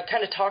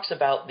kind of talks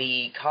about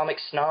the comic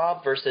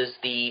snob versus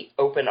the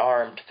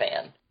open-armed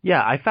fan.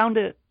 Yeah, I found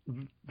it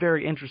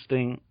very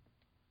interesting,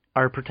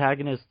 our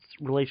protagonist's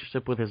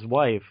relationship with his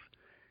wife,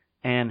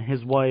 and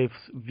his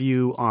wife's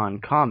view on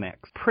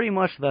comics. Pretty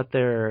much that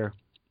they're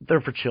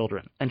for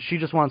children, and she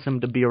just wants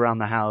him to be around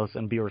the house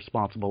and be a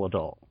responsible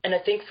adult. And I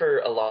think for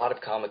a lot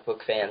of comic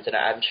book fans, and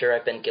I'm sure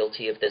I've been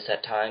guilty of this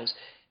at times,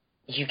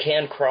 you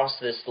can cross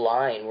this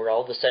line where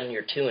all of a sudden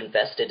you're too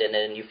invested in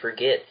it and you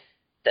forget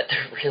that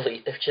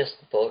they're just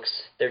books,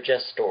 they're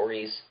just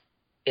stories.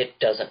 It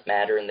doesn't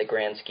matter in the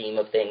grand scheme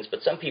of things,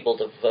 but some people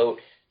devote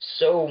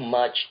so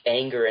much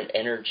anger and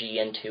energy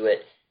into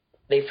it,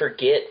 they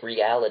forget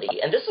reality.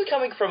 And this is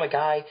coming from a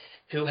guy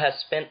who has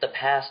spent the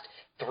past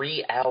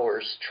 3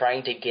 hours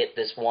trying to get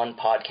this one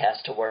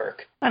podcast to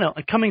work. I know,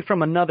 coming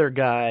from another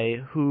guy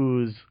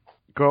whose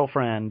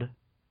girlfriend,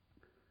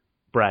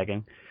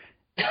 bragging,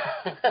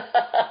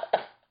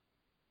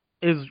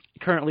 is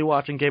currently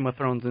watching Game of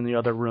Thrones in the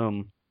other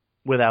room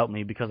without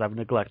me because I've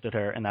neglected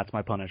her, and that's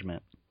my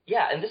punishment.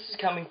 Yeah, and this is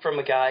coming from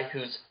a guy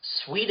whose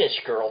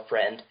Swedish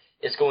girlfriend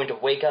is going to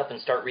wake up and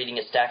start reading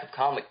a stack of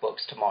comic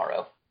books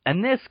tomorrow.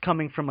 And this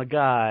coming from a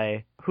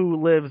guy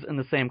who lives in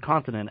the same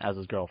continent as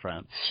his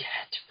girlfriend. Yeah,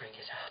 to bring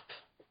it up.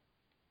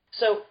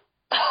 So,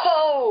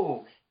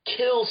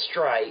 Kill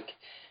Strike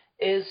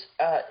is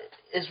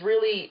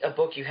really a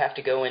book you have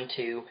to go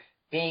into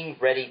being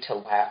ready to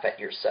laugh at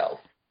yourself.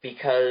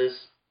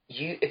 Because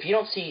if you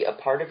don't see a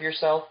part of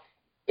yourself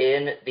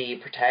in the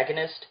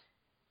protagonist,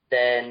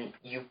 then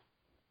you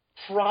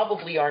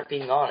probably aren't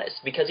being honest.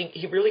 Because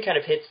he really kind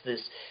of hits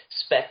this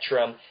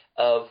spectrum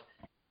of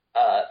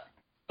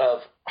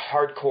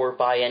hardcore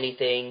buy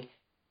anything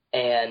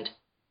and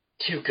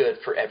too good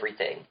for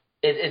everything.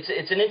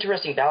 It's an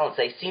interesting balance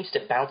that seems to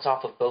bounce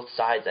off of both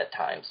sides at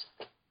times.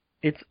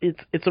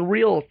 It's a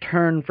real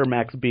turn for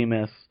Max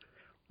Bemis,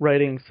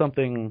 writing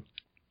something,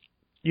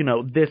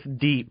 this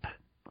deep,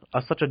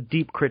 such a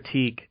deep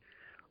critique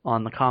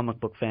on the comic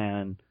book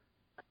fan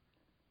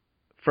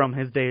from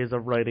his days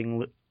of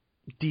writing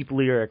deep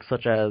lyrics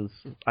such as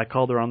 "I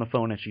called her on the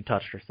phone and she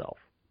touched herself."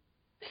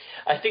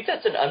 I think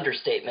that's an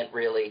understatement,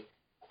 really.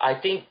 I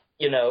think,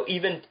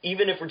 even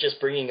if we're just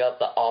bringing up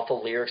the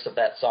awful lyrics of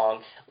that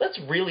song, let's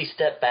really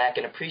step back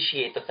and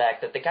appreciate the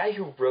fact that the guy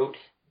who wrote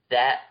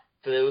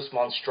those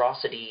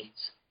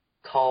monstrosities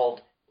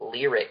called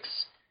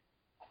lyrics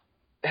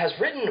has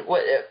written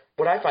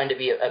what I find to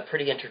be a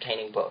pretty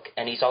entertaining book.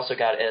 And he's also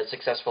got a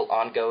successful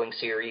ongoing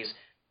series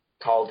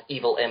called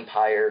Evil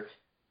Empire,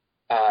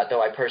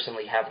 though I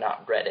personally have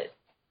not read it.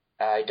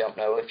 I don't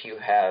know if you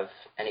have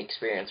any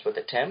experience with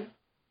it, Tim?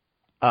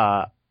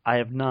 I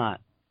have not.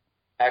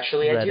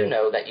 Actually, I do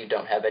know that you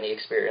don't have any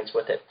experience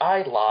with it.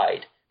 I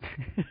lied.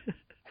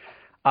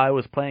 I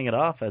was playing it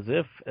off as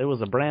if it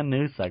was a brand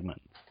new segment.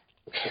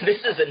 This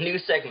is a new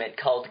segment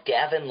called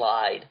Gavin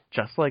Lied.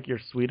 Just like your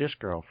Swedish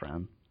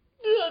girlfriend.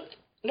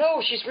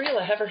 No, she's real.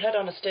 I have her head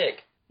on a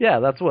stick.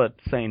 Yeah, that's what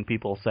sane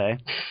people say.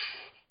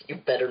 You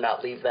better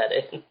not leave that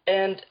in.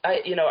 And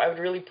I would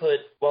really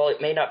put, while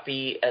it may not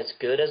be as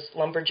good as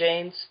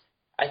Lumberjanes,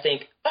 I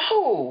think,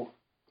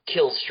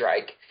 Kill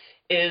Strike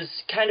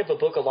is kind of a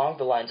book along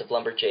the lines of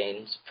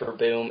Lumberjanes for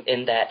Boom,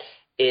 in that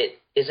it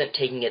isn't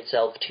taking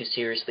itself too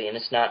seriously, and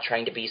it's not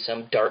trying to be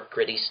some dark,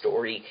 gritty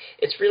story.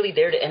 It's really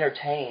there to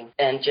entertain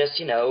and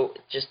just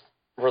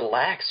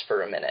relax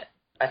for a minute.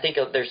 I think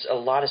there's a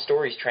lot of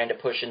stories trying to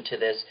push into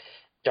this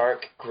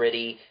dark,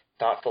 gritty,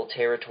 thoughtful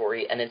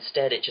territory, and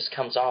instead it just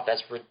comes off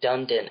as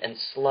redundant and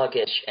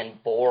sluggish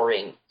and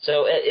boring.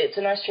 So it's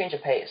a nice change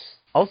of pace.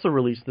 Also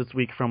released this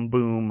week from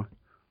Boom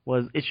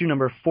was issue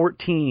number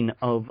 14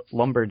 of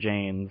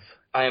Lumberjanes.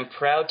 I am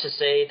proud to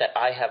say that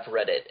I have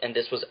read it, and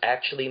this was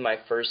actually my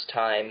first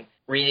time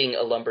reading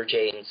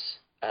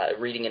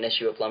reading an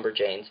issue of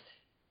Lumberjanes,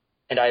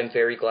 and I am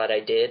very glad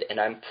I did, and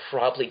I'm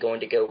probably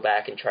going to go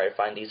back and try to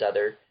find these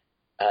other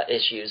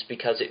issues,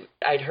 because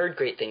I'd heard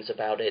great things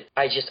about it.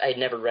 I'd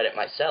never read it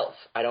myself.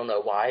 I don't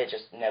know why, I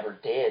just never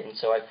did, and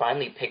so I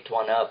finally picked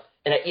one up,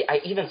 and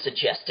I even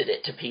suggested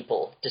it to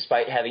people,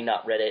 despite having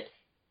not read it.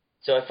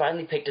 So I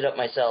finally picked it up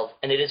myself,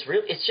 and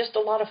it's just a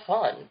lot of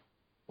fun.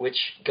 Which,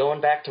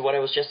 going back to what I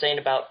was just saying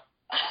about,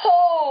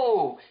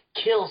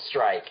 Kill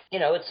Strike,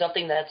 it's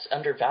something that's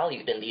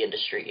undervalued in the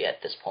industry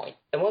at this point.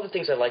 And one of the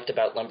things I liked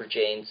about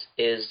Lumberjanes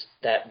is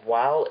that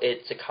while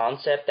it's a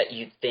concept that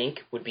you'd think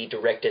would be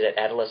directed at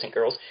adolescent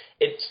girls,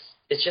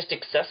 it's just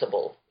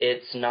accessible.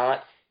 It's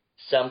not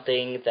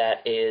something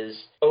that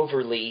is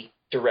overly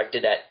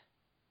directed at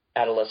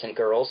adolescent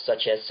girls,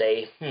 such as,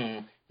 say,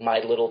 My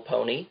Little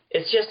Pony.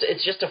 It's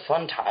just a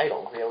fun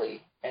title,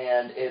 really,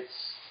 and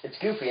it's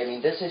goofy. I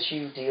mean, this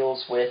issue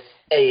deals with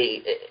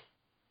a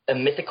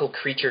mythical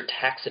creature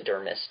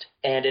taxidermist,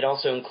 and it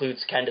also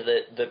includes kind of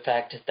the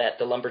fact that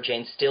the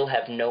Lumberjanes still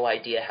have no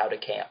idea how to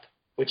camp,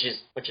 which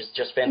is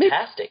just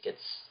fantastic.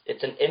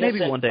 It's an innocent.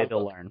 Maybe one day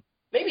they'll learn.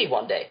 Maybe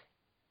one day.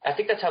 I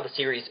think that's how the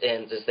series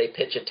ends: is they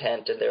pitch a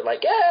tent and they're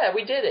like, "Yeah,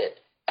 we did it,"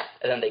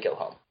 and then they go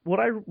home. What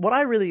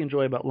I really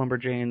enjoy about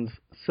Lumberjanes,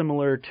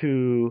 similar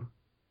to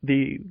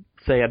the,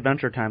 say,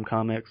 Adventure Time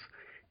comics,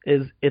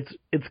 is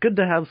it's good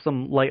to have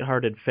some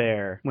lighthearted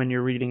fare when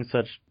you're reading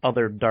such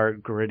other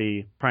dark,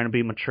 gritty, trying to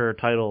be mature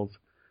titles,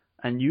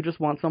 and you just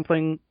want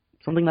something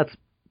that's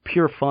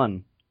pure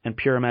fun and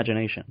pure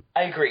imagination.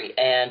 I agree,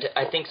 and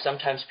I think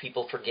sometimes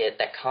people forget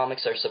that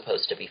comics are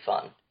supposed to be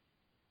fun.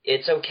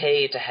 It's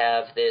okay to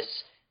have this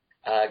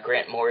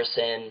Grant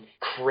Morrison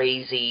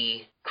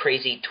crazy,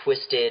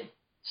 twisted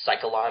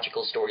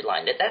psychological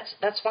storyline.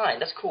 That's fine,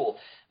 that's cool.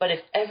 But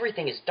if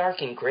everything is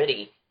dark and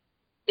gritty,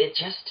 it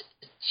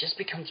just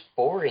becomes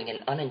boring and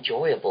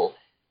unenjoyable.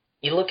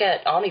 You look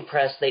at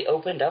Omnipress, they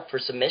opened up for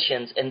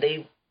submissions, and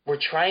they were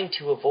trying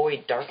to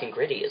avoid dark and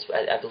gritty, is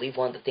I believe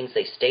one of the things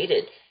they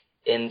stated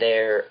in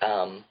their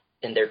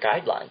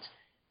guidelines,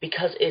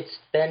 because it's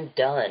been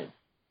done.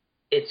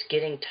 It's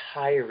getting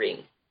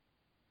tiring.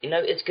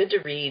 It's good to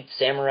read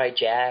Samurai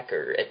Jack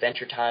or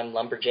Adventure Time,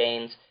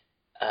 Lumberjanes.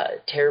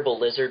 Terrible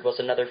Lizard was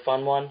another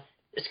fun one.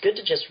 It's good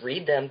to just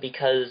read them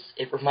because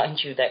it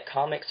reminds you that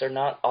comics are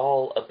not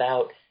all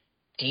about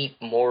deep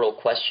moral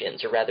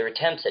questions, or rather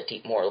attempts at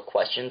deep moral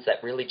questions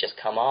that really just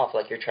come off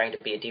like you're trying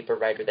to be a deeper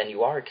writer than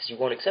you are, because you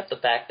won't accept the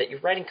fact that you're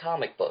writing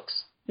comic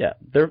books. Yeah,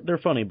 they're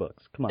funny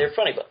books. Come on. They're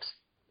funny books.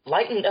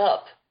 Lighten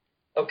up.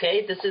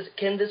 Okay,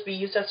 can this be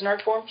used as an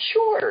art form?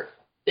 Sure.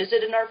 Is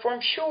it an art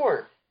form?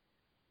 Sure.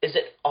 Is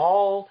it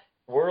all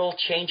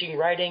world-changing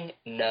writing?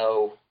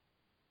 No.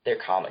 They're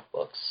comic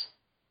books.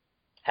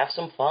 Have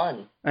some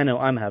fun. I know,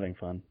 I'm having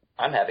fun.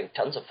 I'm having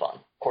tons of fun.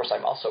 Of course,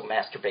 I'm also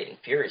masturbating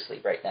furiously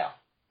right now.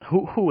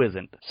 Who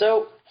isn't?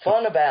 So,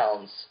 fun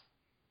abounds.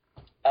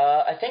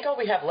 I think all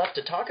we have left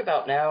to talk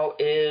about now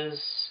is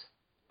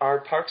our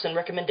Parks and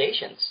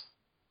Recommendations.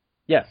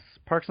 Yes,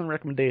 Parks and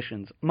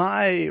Recommendations.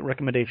 My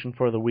recommendation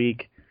for the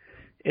week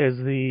is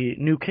the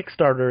new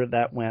Kickstarter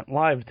that went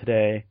live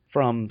today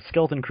from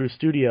Skeleton Crew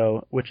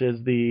Studio, which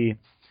is the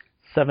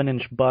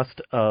 7-inch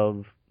bust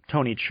of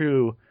Tony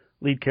Chu,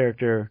 lead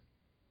character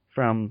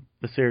from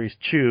the series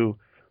Chu,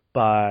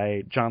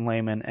 by John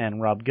Layman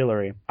and Rob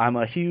Guillory. I'm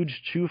a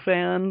huge Chu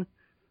fan,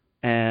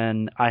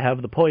 and I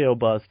have the Poyo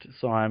bust,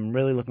 so I'm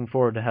really looking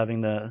forward to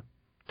having the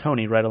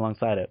Tony right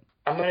alongside it.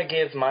 I'm going to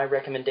give my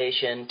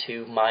recommendation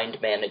to Mind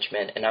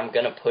Management, and I'm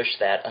going to push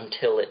that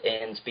until it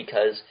ends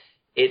because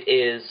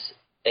it's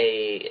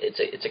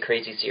a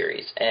crazy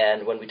series.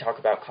 And when we talk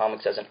about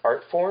comics as an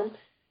art form,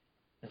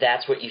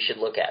 that's what you should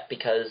look at,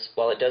 because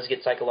while it does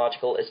get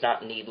psychological, it's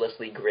not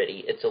needlessly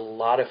gritty. It's a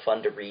lot of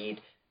fun to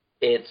read.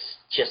 It's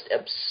just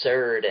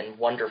absurd and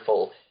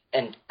wonderful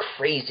and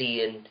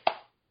crazy, and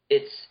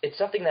it's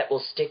something that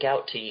will stick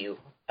out to you.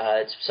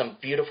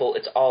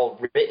 It's all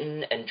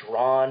written and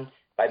drawn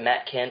by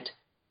Matt Kent,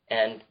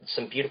 and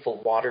some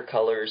beautiful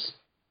watercolors.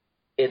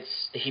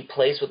 He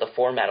plays with the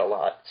format a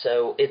lot,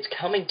 so it's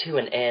coming to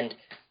an end.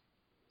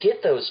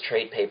 Get those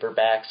trade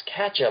paperbacks,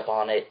 catch up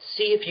on it,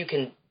 see if you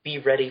can be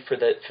ready for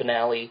the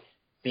finale,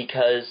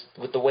 because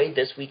with the way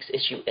this week's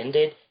issue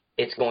ended,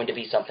 it's going to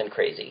be something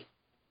crazy.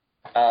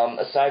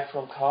 Aside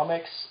from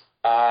comics,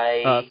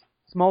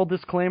 Small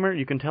disclaimer,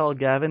 you can tell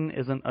Gavin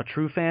isn't a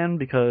true fan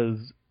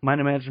because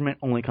Mind Management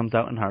only comes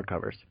out in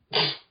hardcovers.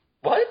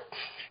 What?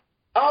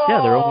 Oh!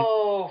 Yeah, they're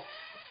only...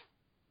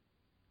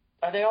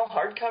 Are they all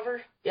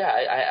hardcover? Yeah,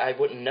 I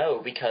wouldn't know,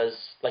 because,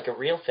 like a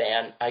real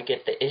fan, I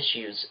get the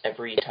issues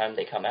every time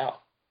they come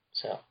out.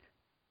 So.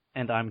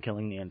 And I'm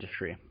killing the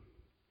industry.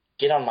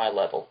 Get on my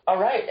level. All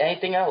right,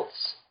 anything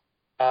else?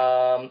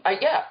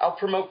 I'll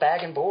promote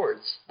Bag and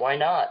Boards. Why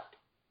not?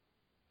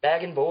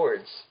 Bag and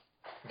Boards.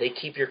 They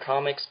keep your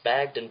comics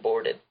bagged and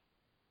boarded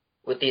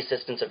with the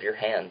assistance of your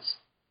hands.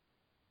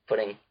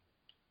 Putting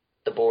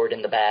the board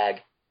in the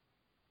bag,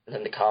 and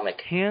then the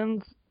comic.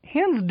 Hands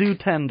do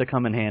tend to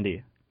come in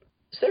handy.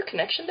 Is there a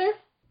connection there?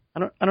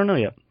 I don't know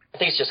yet. I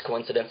think it's just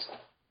coincidence.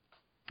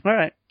 All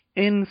right.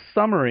 In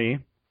summary,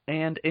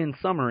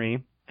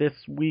 this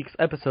week's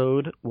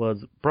episode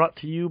was brought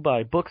to you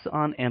by Books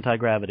on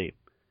Anti-Gravity.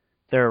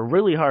 They're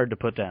really hard to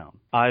put down.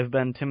 I've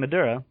been Tim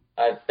Madura.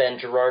 I've been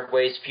Gerard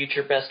Way's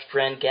future best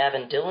friend,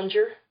 Gavin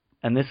Dillinger.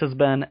 And this has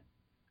been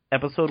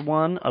Episode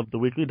 1 of the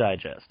Weekly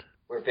Digest.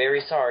 We're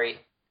very sorry,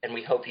 and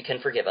we hope you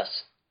can forgive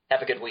us.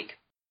 Have a good week.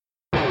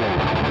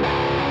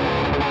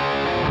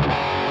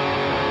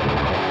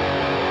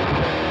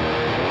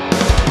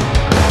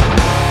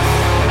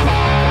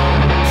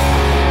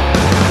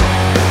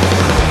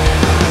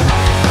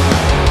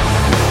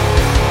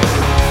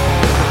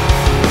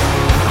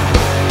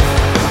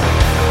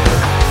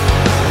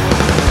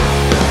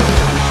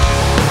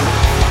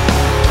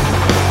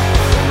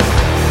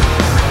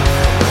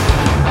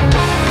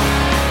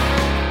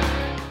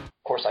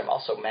 I'm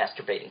also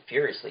masturbating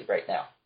furiously right now.